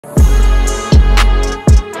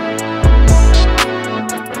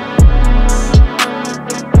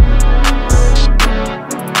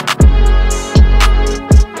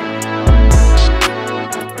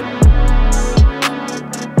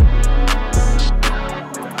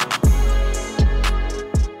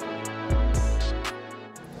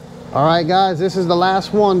All right, guys, this is the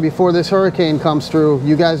last one before this hurricane comes through.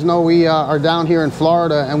 You guys know we are down here in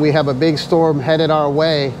Florida and we have a big storm headed our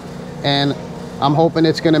way, and I'm hoping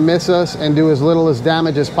it's going to miss us and do as little as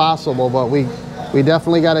damage as possible, but we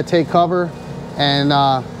definitely got to take cover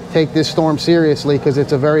and take this storm seriously because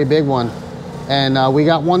it's a very big one. And we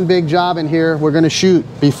got one big job in here we're going to shoot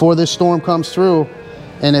before this storm comes through,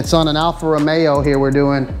 and it's on an Alfa Romeo here we're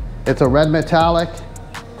doing. It's a red metallic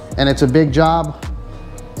and it's a big job.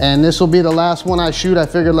 And this will be the last one I shoot. I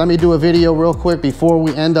figured let me do a video real quick before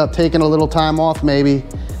we end up taking a little time off maybe,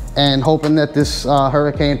 and hoping that this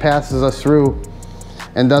hurricane passes us through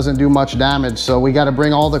and doesn't do much damage. So we got to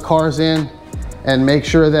bring all the cars in and make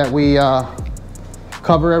sure that we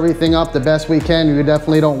cover everything up the best we can. You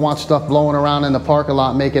definitely don't want stuff blowing around in the parking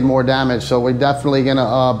lot making more damage. So we're definitely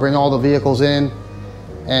gonna bring all the vehicles in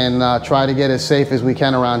and try to get as safe as we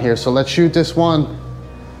can around here. So let's shoot this one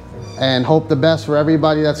and hope the best for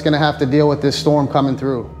everybody that's gonna have to deal with this storm coming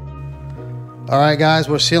through. All right, guys,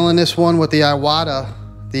 we're sealing this one with the Iwata,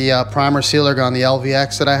 the primer sealer gun, the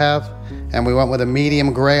LVX that I have. And we went with a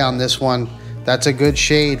medium gray on this one. That's a good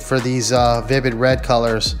shade for these vivid red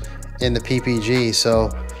colors in the PPG. So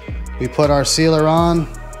we put our sealer on,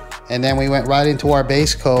 and then we went right into our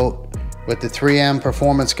base coat with the 3M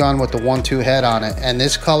performance gun with the 1-2 head on it. And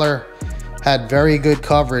this color had very good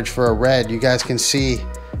coverage for a red. You guys can see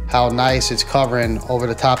how nice it's covering over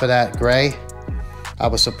the top of that gray. I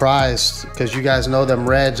was surprised because you guys know them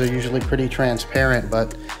reds are usually pretty transparent,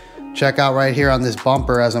 but check out right here on this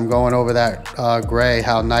bumper as I'm going over that gray,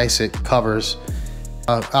 how nice it covers.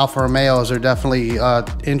 Alfa Romeos are definitely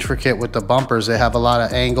intricate with the bumpers. They have a lot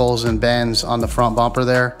of angles and bends on the front bumper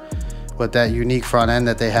there with that unique front end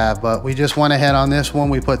that they have. But we just went ahead on this one.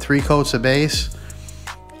 We put 3 coats of base,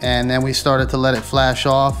 and then we started to let it flash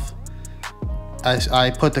off. I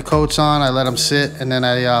put the coats on, I let them sit, and then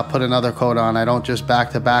I put another coat on. I don't just back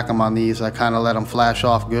to back them on these. I kind of let them flash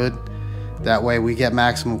off good. That way we get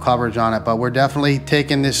maximum coverage on it. But we're definitely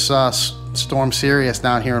taking this storm serious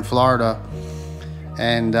down here in Florida.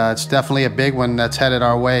 And it's definitely a big one that's headed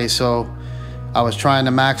our way. So I was trying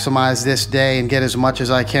to maximize this day and get as much as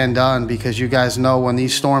I can done, because you guys know when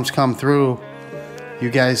these storms come through, you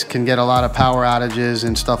guys can get a lot of power outages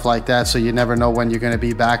and stuff like that. So you never know when you're going to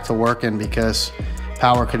be back to working, because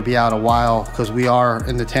power could be out a while, because we are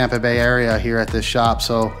in the Tampa Bay area here at this shop.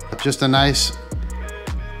 So just a nice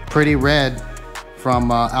pretty red from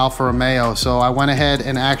Alfa Romeo. So I went ahead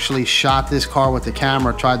and actually shot this car with the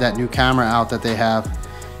camera, tried that new camera out that they have,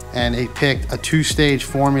 and it picked a 2-stage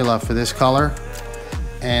formula for this color,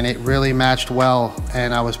 and it really matched well.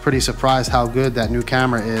 And I was pretty surprised how good that new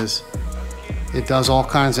camera is. It does all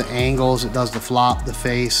kinds of angles. It does the flop, the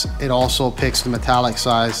face. It also picks the metallic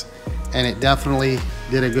size, and it definitely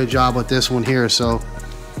did a good job with this one here. So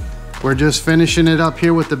we're just finishing it up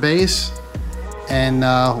here with the base, and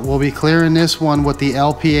we'll be clearing this one with the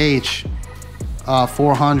LPH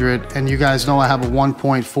 400. And you guys know I have a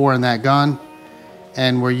 1.4 in that gun,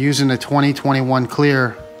 and we're using a 2021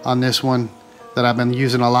 clear on this one that I've been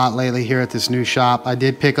using a lot lately here at this new shop. I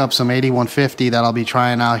did pick up some 8150 that I'll be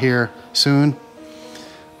trying out here soon.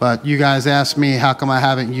 But you guys asked me how come I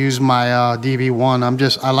haven't used my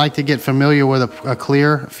DV1. I like to get familiar with a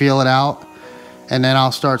clear, feel it out, and then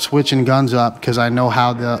I'll start switching guns up, because I know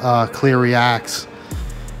how the clear reacts.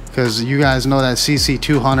 Because you guys know that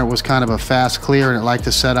CC200 was kind of a fast clear, and it liked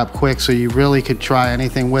to set up quick, so you really could try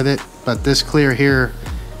anything with it. But this clear here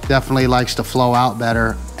definitely likes to flow out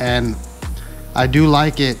better, and I do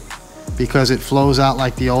like it because it flows out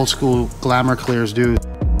like the old school Glamour clears do.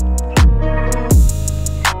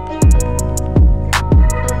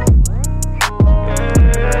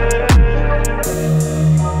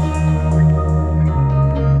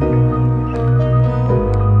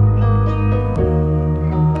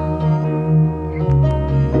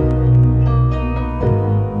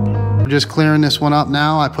 Just clearing this one up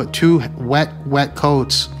now. I put 2 wet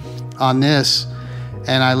coats on this,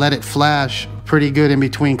 and I let it flash pretty good in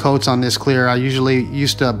between coats on this clear. I usually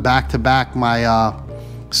used to back my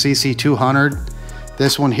CC200.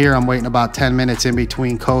 This one here, I'm waiting about 10 minutes in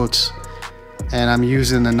between coats, and I'm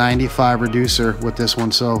using the 95 reducer with this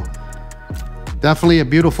one. So definitely a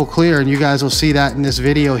beautiful clear, and you guys will see that in this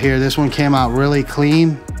video here. This one came out really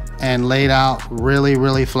clean and laid out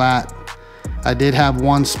really flat. I did have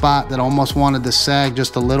one spot that almost wanted to sag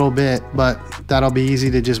just a little bit, but that'll be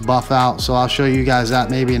easy to just buff out. So I'll show you guys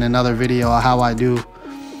that maybe in another video, how I do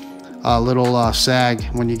a little sag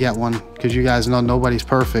when you get one, because you guys know nobody's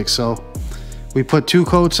perfect. So we put 2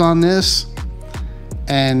 coats on this,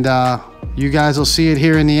 and you guys will see it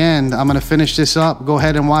here in the end. I'm gonna finish this up, go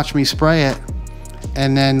ahead and watch me spray it,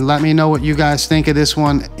 and then let me know what you guys think of this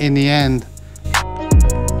one in the end.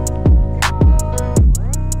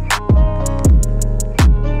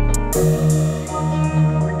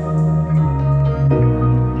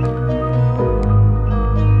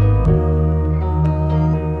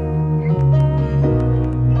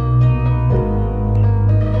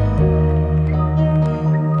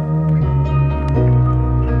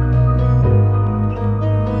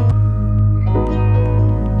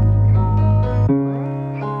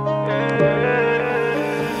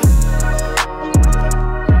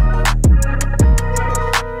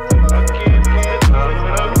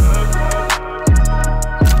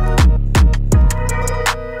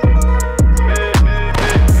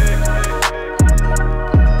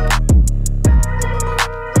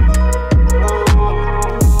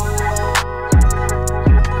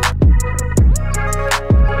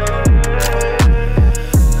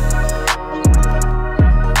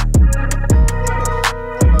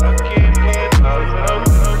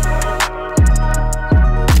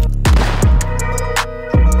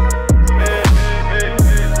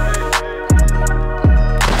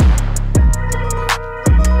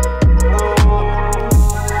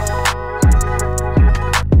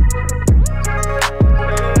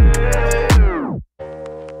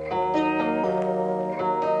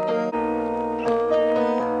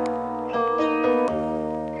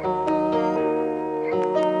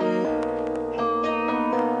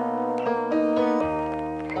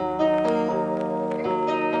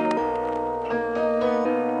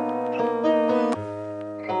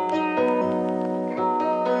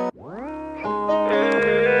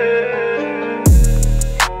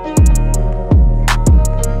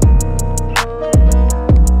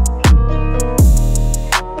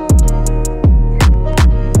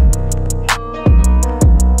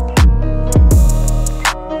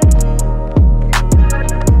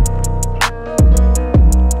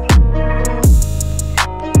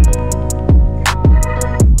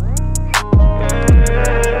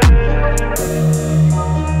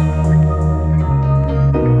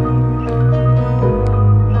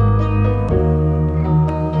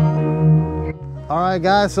 Alright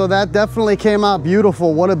guys, so that definitely came out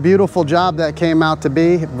beautiful. What a beautiful job that came out to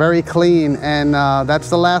be. Very clean, and that's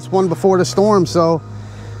the last one before the storm, so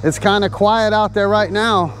it's kind of quiet out there right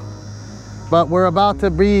now. But we're about to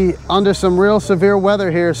be under some real severe weather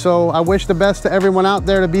here, so I wish the best to everyone out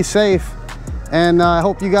there to be safe. And I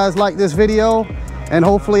hope you guys like this video, and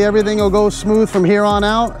hopefully everything will go smooth from here on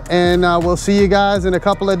out. And we'll see you guys in a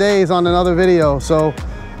couple of days on another video. So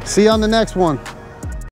see you on the next one.